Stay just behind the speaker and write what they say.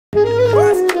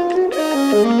Valentine's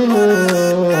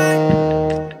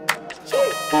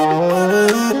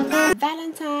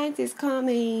is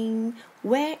coming.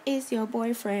 Where is your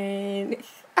boyfriend?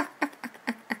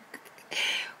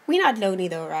 We're not lonely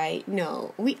though, right?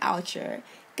 No, we out here.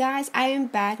 Guys, I am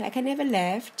back like I never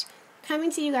left. Coming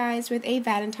to you guys with a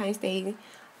Valentine's Day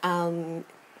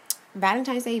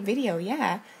video,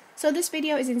 yeah. So this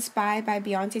video is inspired by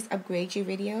Beyonce's Upgrade You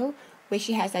video, where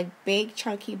she has that big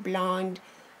chunky blonde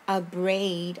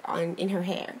braid in her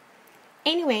hair.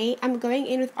 Anyway, I'm going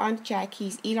in with Aunt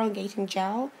Jackies Elongating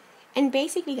Gel. And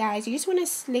basically, guys, you just want to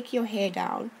slick your hair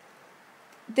down.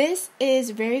 This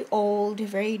is very old,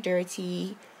 very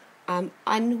dirty,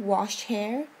 unwashed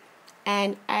hair.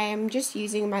 And I am just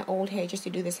using my old hair just to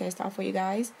do this hairstyle for you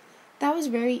guys. That was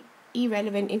very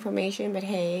irrelevant information, but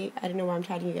hey, I don't know why I'm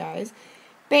telling you guys.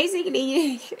 Basically,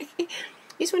 you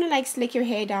just want to like slick your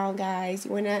hair down, guys.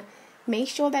 You want to make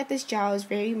sure that this gel is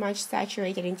very much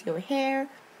saturated into your hair.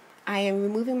 I am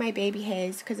removing my baby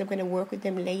hairs because I'm going to work with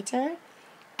them later.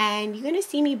 And you're going to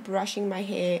see me brushing my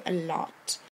hair a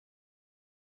lot.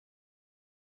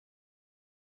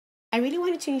 I really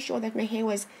wanted to ensure that my hair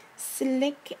was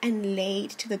slick and laid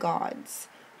to the gods.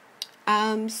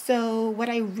 So what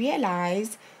I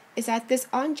realized is that this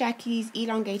Aunt Jackies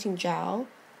Elongating Gel,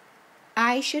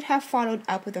 I should have followed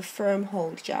up with a firm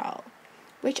hold gel,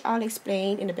 which I'll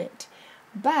explain in a bit.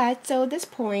 But so at this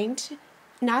point,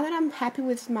 now that I'm happy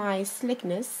with my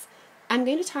slickness, I'm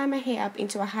going to tie my hair up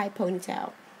into a high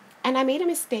ponytail. And I made a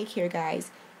mistake here, guys.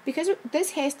 Because with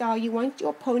this hairstyle, you want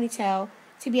your ponytail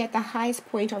to be at the highest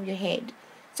point of your head.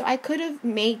 So I could have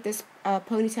made this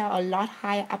ponytail a lot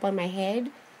higher up on my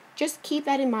head. Just keep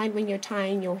that in mind when you're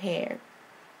tying your hair.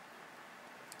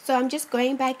 So I'm just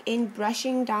going back in,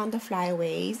 brushing down the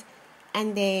flyaways.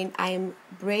 And then I'm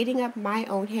braiding up my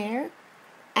own hair.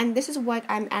 And this is what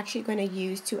I'm actually going to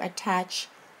use to attach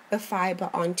the fiber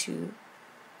onto.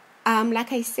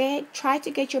 Like I said, try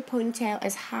to get your ponytail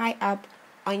as high up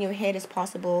on your head as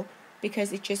possible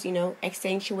because it just,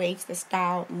 accentuates the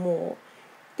style more.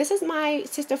 This is my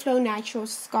Sister Flow Natural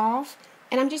scarf,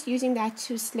 and I'm just using that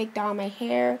to slick down my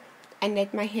hair and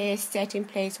let my hair set in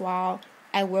place while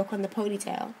I work on the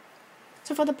ponytail.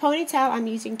 So for the ponytail, I'm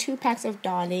using 2 packs of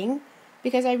Darling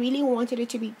because I really wanted it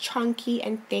to be chunky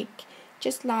and thick,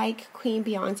 just like Queen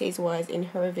Beyonce's was in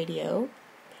her video.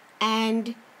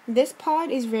 And this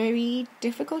part is very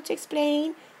difficult to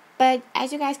explain, but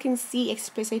as you guys can see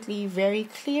explicitly, very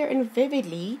clear and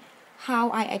vividly how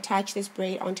I attach this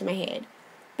braid onto my head.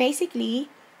 Basically,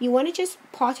 you want to just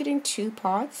part it in 2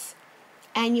 parts,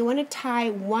 and you want to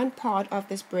tie one part of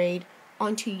this braid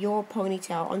onto your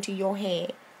ponytail, onto your hair.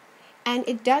 And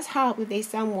it does help if there's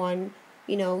someone,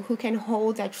 who can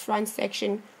hold that front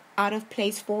section out of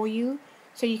place for you,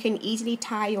 so you can easily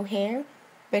tie your hair.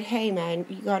 But hey, man,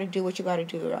 you gotta do what you gotta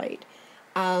do, right?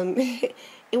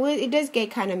 It does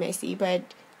get kind of messy,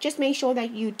 but just make sure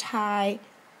that you tie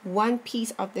one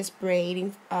piece of this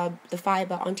braid, the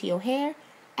fiber, onto your hair,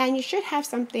 and you should have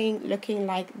something looking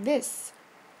like this.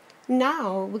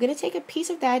 Now we're gonna take a piece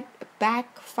of that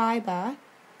back fiber,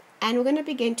 and we're gonna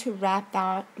begin to wrap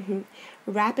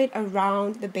it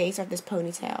around the base of this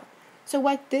ponytail. So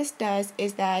what this does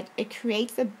is that it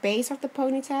creates the base of the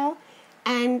ponytail.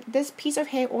 And this piece of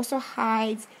hair also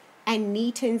hides and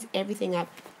neatens everything up.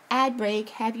 Ad break,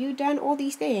 have you done all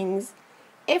these things?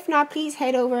 If not, please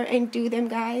head over and do them,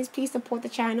 guys. Please support the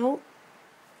channel.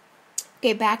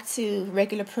 Get back to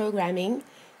regular programming.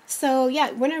 So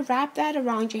yeah, want to wrap that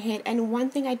around your head. And one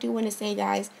thing I do want to say,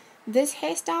 guys, this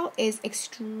hairstyle is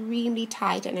extremely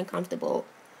tight and uncomfortable.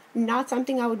 Not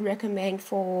something I would recommend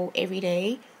for every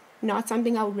day. Not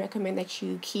something I would recommend that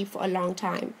you keep for a long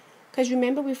time. Because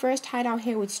remember, we first tied our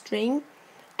hair with string,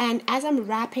 and as I'm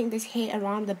wrapping this hair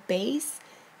around the base,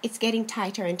 it's getting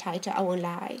tighter and tighter, I won't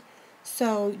lie.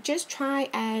 So just try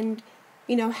and,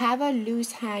 have a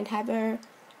loose hand, have a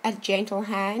gentle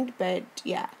hand, but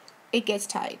yeah, it gets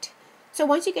tight. So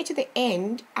once you get to the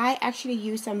end, I actually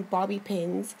use some bobby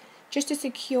pins just to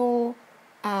secure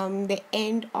the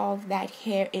end of that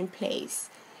hair in place.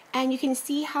 And you can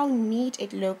see how neat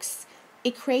it looks.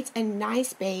 It creates a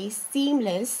nice base,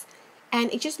 seamless,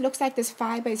 and it just looks like this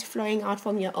fiber is flowing out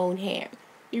from your own hair.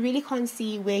 You really can't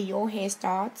see where your hair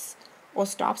starts or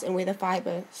stops and where the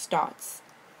fiber starts.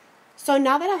 So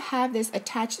now that I have this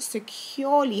attached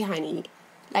securely, honey,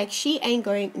 like she ain't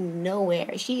going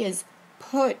nowhere. She is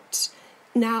put.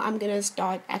 Now I'm going to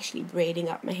start actually braiding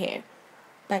up my hair.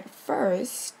 But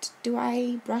first, do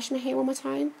I brush my hair one more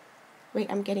time? Wait,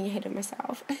 I'm getting ahead of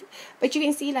myself. But you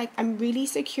can see, like, I'm really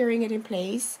securing it in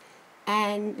place.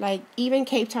 And, like, even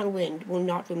Cape Town wind will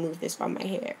not remove this from my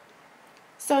hair.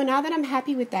 So now that I'm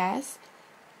happy with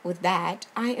that,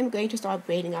 I am going to start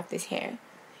braiding up this hair.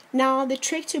 Now the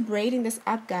trick to braiding this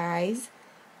up, guys,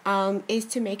 is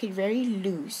to make it very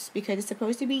loose, because it's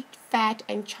supposed to be fat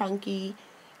and chunky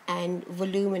and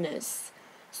voluminous.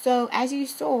 So as you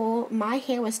saw, my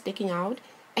hair was sticking out,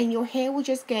 and your hair will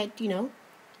just get,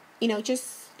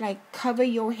 just like cover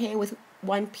your hair with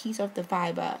one piece of the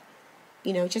fiber.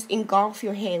 Just engulf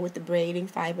your hair with the braiding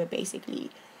fiber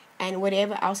basically. And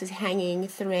whatever else is hanging,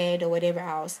 thread or whatever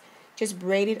else, just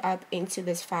braid it up into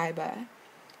this fiber.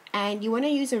 And you want to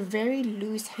use a very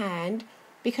loose hand,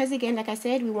 because again, like I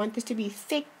said, we want this to be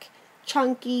thick,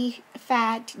 chunky,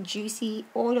 fat, juicy,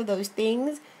 all of those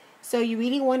things. So you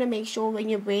really want to make sure when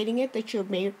you're braiding it that you're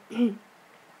made... Woo!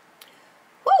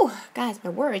 Guys, my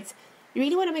words. You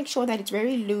really want to make sure that it's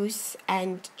very loose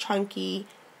and chunky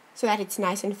so that it's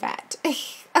nice and fat.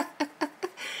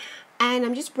 And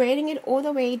I'm just braiding it all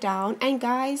the way down. And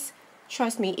guys,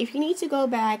 trust me, if you need to go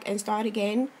back and start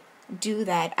again, do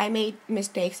that. I made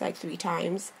mistakes like 3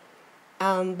 times.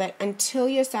 But until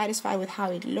you're satisfied with how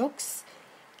it looks,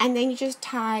 and then you just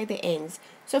tie the ends.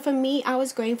 So for me, I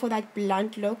was going for that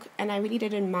blunt look, and I really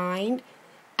didn't mind.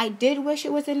 I did wish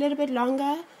it was a little bit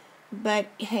longer, but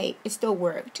hey, it still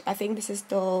worked. I think this is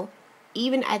still,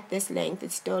 even at this length,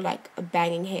 it's still like a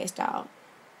banging hairstyle.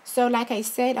 So like I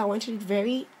said, I wanted it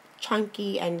very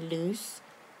chunky and loose.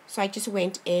 So I just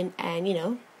went in and,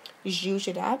 zhuzhed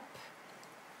it up.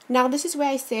 Now this is where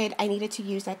I said I needed to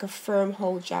use like a firm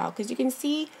hold gel, because you can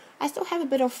see I still have a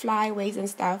bit of flyaways and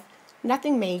stuff.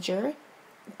 Nothing major,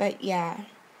 but yeah.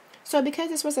 So because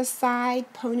this was a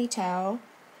side ponytail,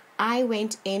 I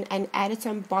went in and added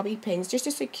some bobby pins just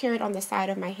to secure it on the side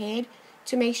of my head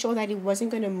to make sure that it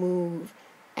wasn't going to move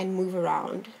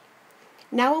around.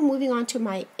 Now we're moving on to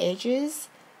my edges,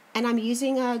 and I'm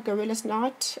using a Gorilla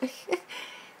Snot.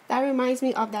 That reminds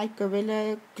me of that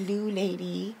Gorilla Glue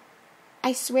lady.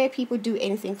 I swear people do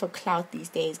anything for clout these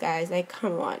days, guys. Like,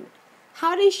 come on.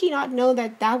 How did she not know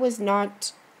that was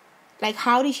not... Like,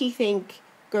 how did she think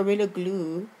Gorilla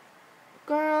Glue?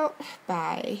 Girl,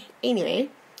 bye. Anyway,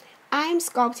 I'm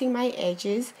sculpting my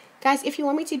edges. Guys, if you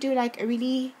want me to do like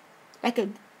a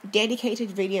dedicated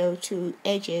video to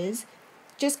edges,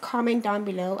 just comment down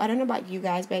below. I don't know about you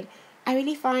guys, but I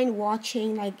really find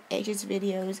watching like edges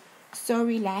videos so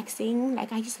relaxing.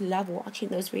 Like, I just love watching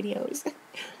those videos.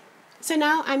 So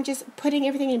now I'm just putting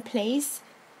everything in place,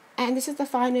 and this is the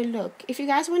final look. If you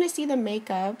guys want to see the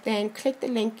makeup, then click the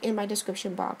link in my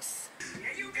description box.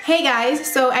 Hey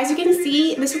guys, so as you can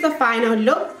see, this is the final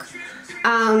look.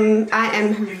 I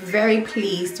am very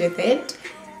pleased with it.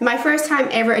 My first time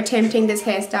ever attempting this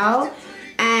hairstyle,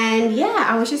 and yeah,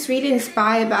 I was just really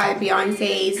inspired by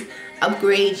Beyonce's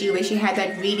Upgrade You, where she had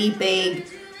that really big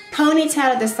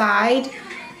ponytail at the side.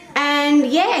 And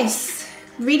yes,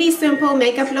 really simple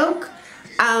makeup look.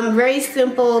 Very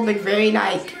simple, but very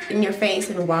like in your face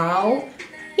and wow.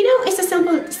 It's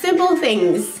the simple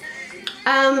things.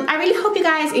 I really hope you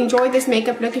guys enjoyed this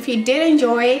makeup look. If you did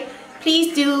enjoy,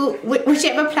 please do,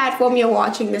 whichever platform you're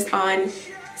watching this on,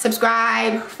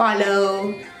 subscribe,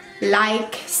 follow,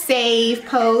 like, save,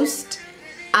 post,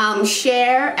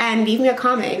 share, and leave me a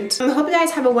comment. I hope you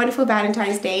guys have a wonderful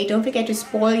Valentine's Day. Don't forget to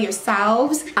spoil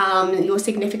yourselves, your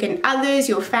significant others,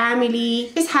 your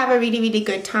family. Just have a really, really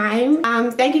good time.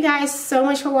 Thank you guys so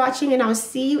much for watching, and I'll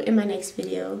see you in my next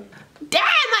video. Damn,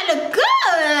 I look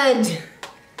good!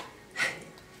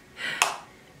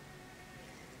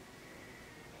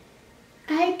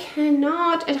 I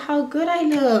cannot at how good I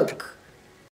look.